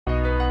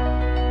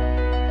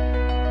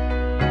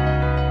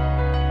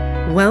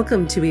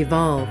Welcome to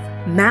Evolve,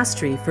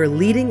 Mastery for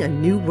Leading a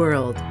New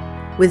World,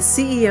 with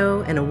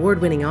CEO and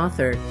award-winning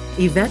author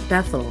Yvette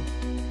Bethel.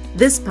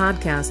 This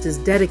podcast is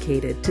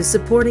dedicated to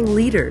supporting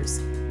leaders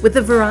with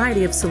a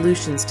variety of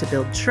solutions to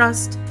build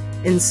trust,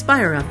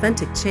 inspire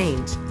authentic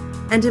change,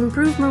 and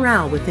improve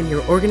morale within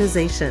your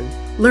organization.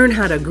 Learn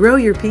how to grow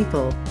your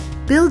people,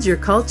 build your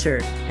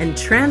culture, and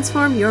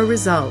transform your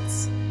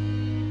results.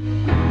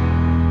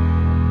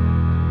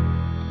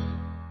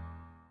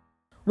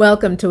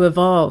 Welcome to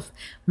Evolve,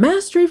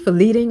 Mastery for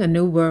Leading a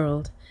New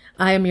World.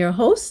 I am your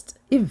host,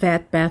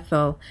 Yvette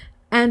Bethel,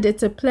 and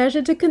it's a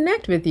pleasure to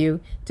connect with you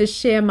to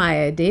share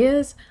my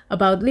ideas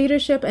about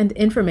leadership and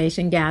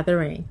information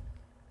gathering.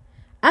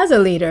 As a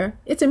leader,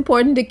 it's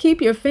important to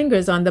keep your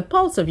fingers on the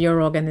pulse of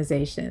your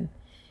organization.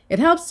 It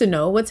helps to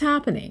know what's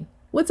happening,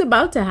 what's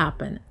about to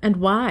happen, and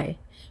why,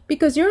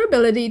 because your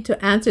ability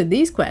to answer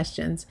these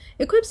questions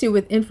equips you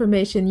with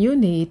information you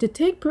need to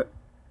take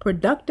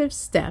productive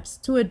steps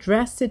to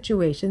address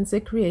situations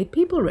that create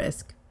people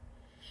risk.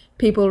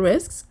 People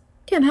risks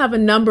can have a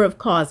number of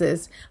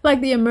causes, like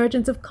the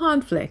emergence of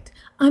conflict,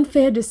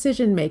 unfair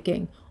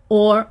decision-making,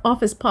 or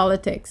office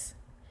politics.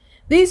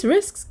 These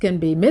risks can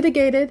be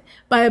mitigated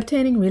by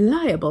obtaining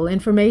reliable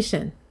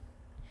information.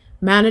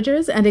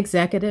 Managers and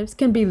executives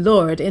can be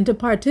lured into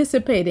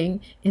participating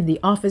in the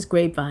office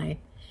grapevine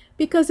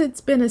because it's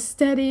been a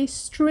steady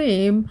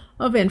stream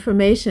of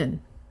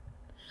information.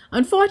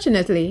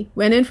 Unfortunately,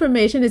 when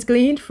information is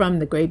gleaned from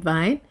the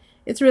grapevine,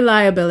 its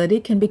reliability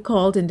can be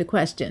called into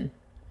question.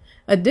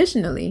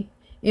 Additionally,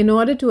 in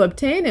order to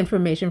obtain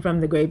information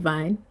from the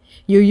grapevine,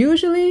 you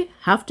usually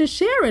have to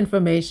share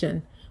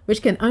information,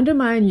 which can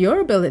undermine your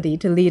ability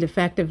to lead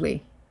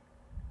effectively.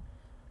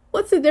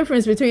 What's the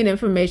difference between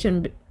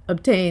information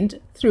obtained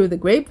through the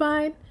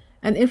grapevine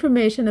and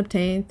information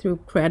obtained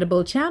through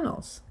credible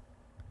channels?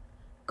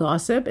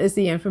 Gossip is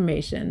the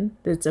information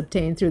that's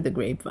obtained through the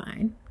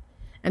grapevine,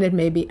 and it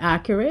may be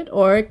accurate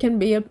or it can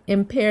be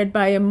impaired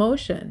by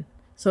emotion.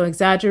 So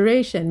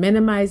exaggeration,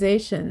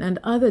 minimization, and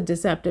other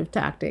deceptive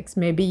tactics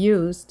may be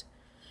used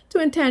to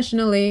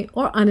intentionally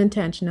or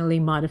unintentionally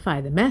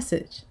modify the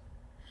message.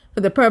 For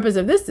the purpose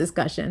of this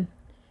discussion,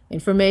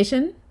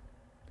 information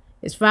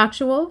is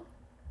factual,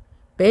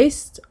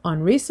 based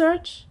on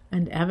research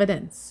and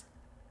evidence.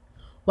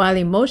 While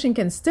emotion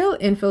can still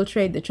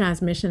infiltrate the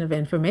transmission of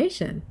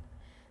information,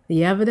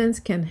 the evidence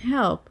can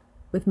help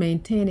with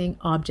maintaining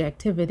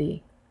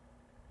objectivity.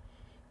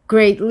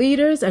 Great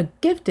leaders are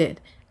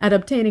gifted at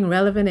obtaining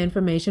relevant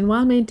information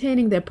while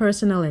maintaining their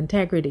personal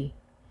integrity.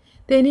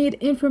 They need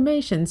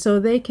information so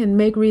they can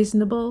make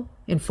reasonable,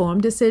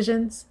 informed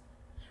decisions,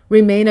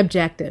 remain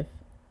objective,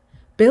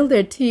 build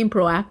their team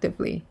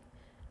proactively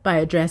by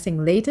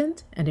addressing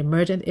latent and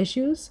emergent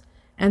issues,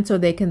 and so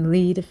they can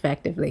lead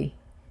effectively.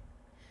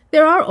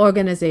 There are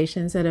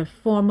organizations that have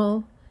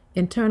formal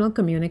internal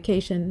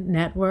communication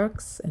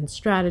networks and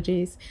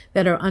strategies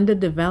that are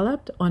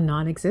underdeveloped or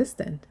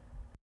non-existent.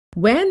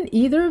 When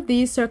either of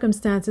these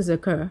circumstances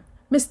occur,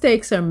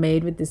 mistakes are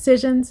made with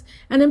decisions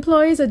and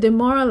employees are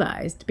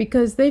demoralized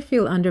because they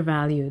feel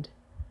undervalued.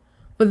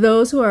 For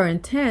those who are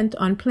intent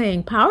on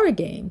playing power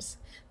games,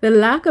 the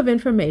lack of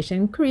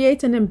information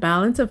creates an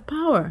imbalance of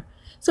power,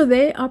 so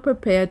they are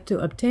prepared to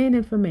obtain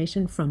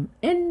information from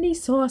any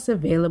source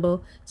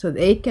available so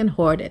they can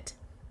hoard it.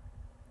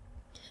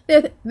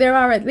 There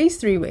are at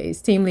least 3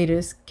 ways team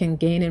leaders can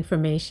gain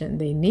information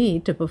they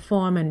need to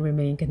perform and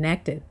remain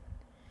connected.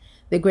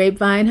 The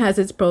grapevine has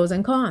its pros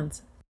and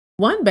cons.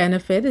 One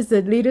benefit is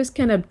that leaders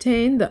can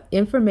obtain the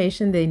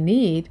information they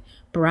need,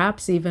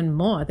 perhaps even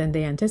more than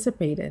they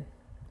anticipated.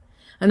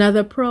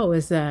 Another pro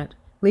is that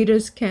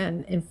leaders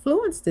can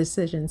influence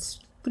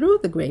decisions through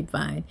the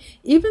grapevine,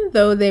 even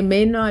though they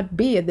may not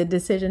be at the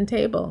decision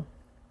table.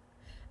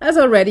 As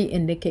already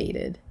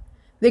indicated,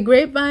 the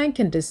grapevine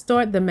can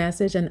distort the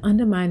message and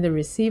undermine the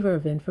receiver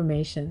of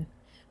information,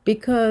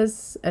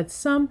 because at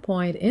some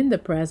point in the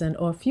present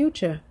or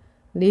future,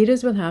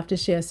 leaders will have to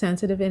share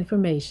sensitive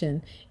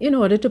information in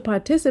order to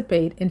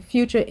participate in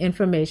future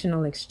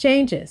informational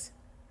exchanges.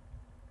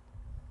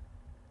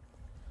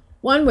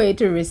 One way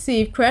to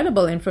receive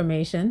credible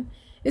information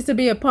is to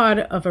be a part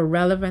of a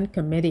relevant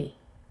committee.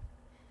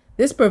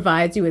 This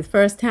provides you with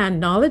first-hand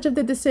knowledge of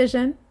the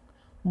decision,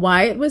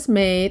 why it was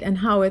made, and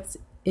how it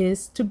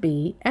is to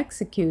be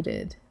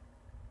executed.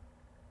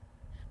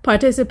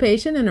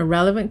 Participation in a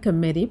relevant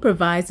committee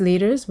provides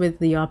leaders with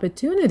the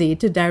opportunity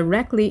to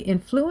directly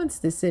influence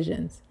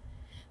decisions.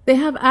 They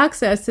have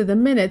access to the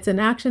minutes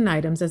and action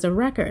items as a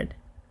record.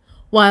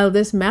 While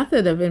this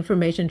method of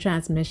information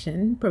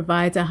transmission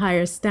provides a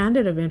higher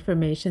standard of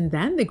information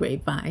than the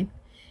grapevine,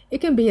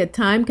 it can be a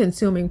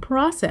time-consuming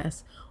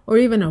process or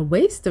even a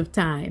waste of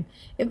time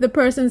if the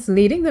persons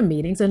leading the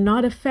meetings are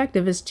not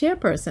effective as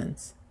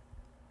chairpersons.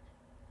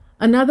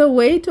 Another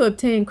way to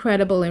obtain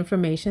credible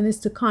information is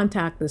to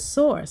contact the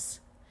source.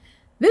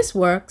 This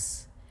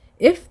works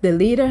if the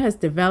leader has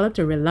developed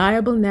a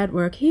reliable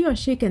network he or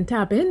she can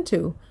tap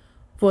into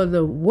for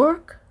the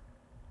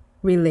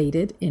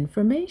work-related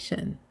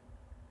information.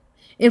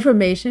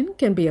 Information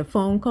can be a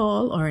phone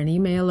call or an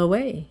email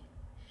away.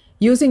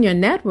 Using your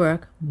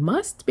network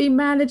must be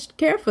managed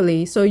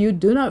carefully so you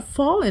do not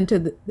fall into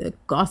the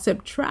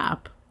gossip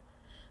trap.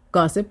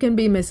 Gossip can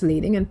be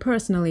misleading and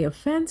personally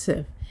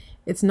offensive.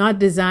 It's not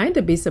designed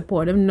to be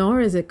supportive,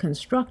 nor is it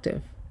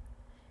constructive.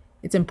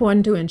 It's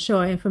important to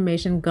ensure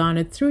information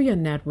garnered through your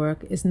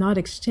network is not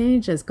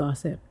exchanged as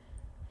gossip.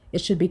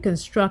 It should be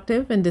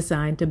constructive and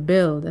designed to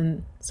build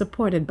and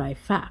supported by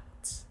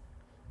facts.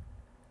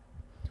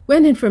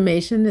 When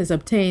information is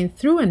obtained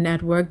through a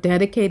network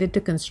dedicated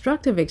to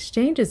constructive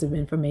exchanges of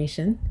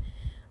information,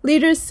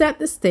 leaders set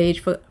the stage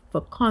for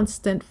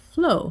constant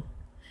flow,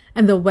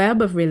 and the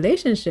web of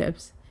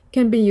relationships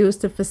can be used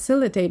to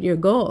facilitate your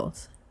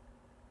goals.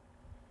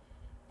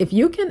 If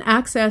you can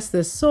access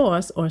the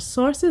source or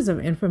sources of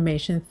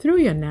information through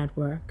your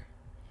network,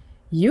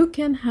 you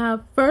can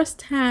have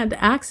first-hand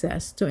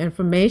access to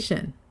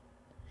information.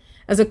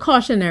 As a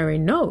cautionary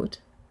note,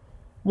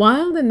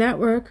 while the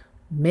network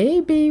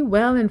may be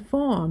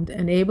well-informed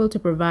and able to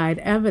provide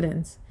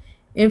evidence,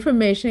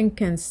 information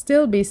can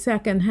still be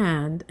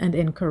second-hand and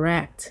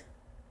incorrect.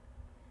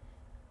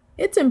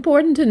 It's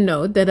important to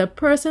note that a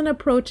person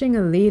approaching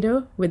a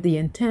leader with the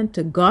intent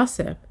to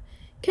gossip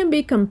can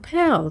be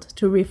compelled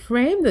to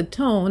reframe the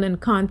tone and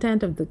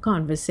content of the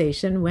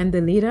conversation when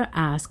the leader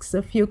asks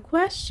a few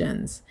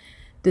questions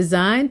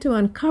designed to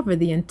uncover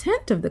the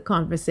intent of the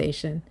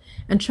conversation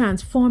and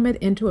transform it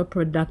into a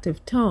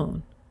productive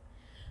tone.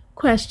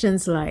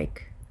 Questions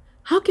like,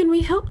 "How can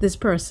we help this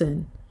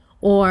person?"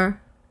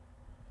 Or,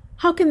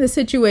 "How can the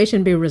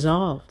situation be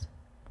resolved?"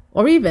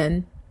 Or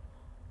even,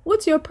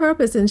 "What's your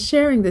purpose in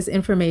sharing this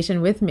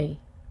information with me?"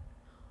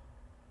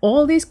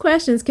 All these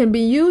questions can be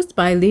used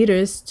by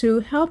leaders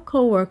to help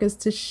coworkers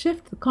to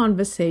shift the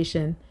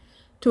conversation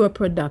to a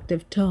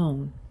productive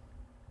tone.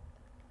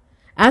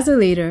 As a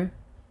leader,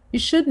 you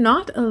should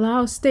not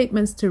allow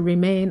statements to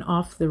remain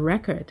off the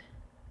record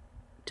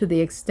to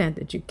the extent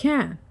that you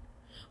can.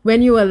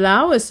 When you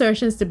allow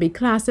assertions to be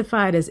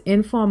classified as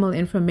informal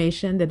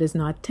information that is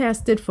not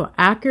tested for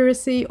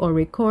accuracy or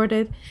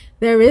recorded,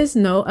 there is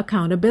no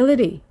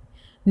accountability,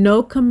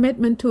 no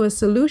commitment to a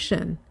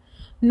solution,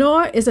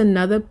 nor is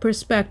another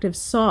perspective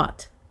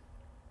sought.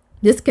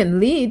 This can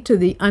lead to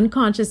the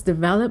unconscious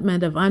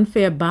development of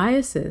unfair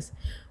biases,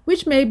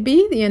 which may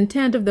be the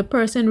intent of the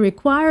person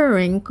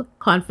requiring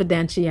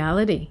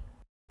confidentiality.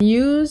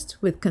 Used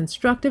with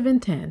constructive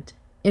intent,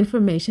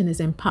 information is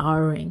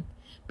empowering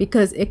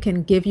because it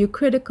can give you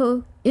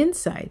critical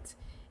insights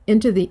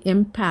into the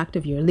impact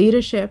of your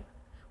leadership,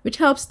 which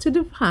helps to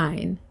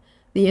define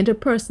the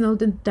interpersonal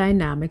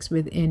dynamics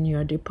within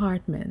your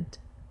department.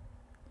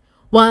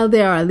 While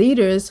there are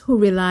leaders who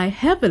rely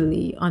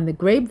heavily on the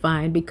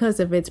grapevine because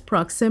of its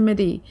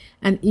proximity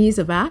and ease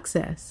of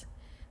access,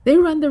 they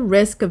run the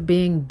risk of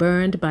being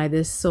burned by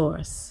this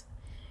source.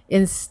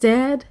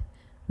 Instead,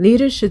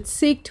 leaders should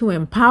seek to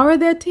empower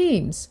their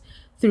teams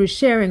through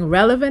sharing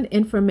relevant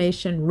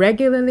information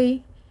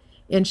regularly,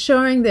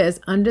 ensuring there's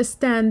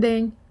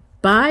understanding,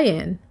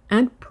 buy-in,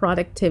 and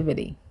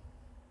productivity.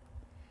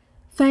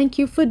 Thank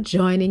you for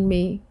joining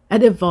me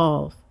at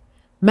Evolve,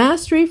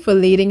 Mastery for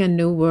Leading a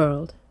New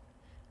World.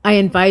 I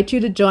invite you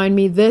to join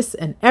me this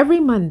and every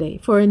Monday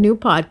for a new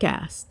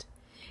podcast.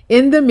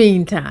 In the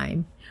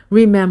meantime,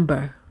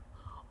 remember,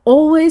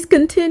 always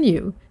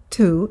continue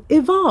to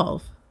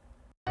evolve.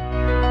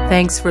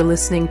 Thanks for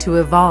listening to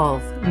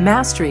Evolve,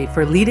 Mastery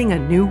for Leading a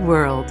New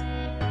World.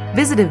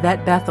 Visit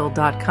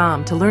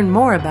YvetteBethel.com to learn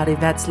more about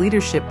Yvette's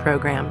leadership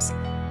programs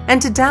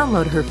and to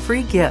download her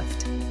free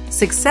gift,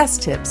 Success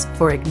Tips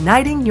for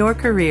Igniting Your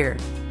Career.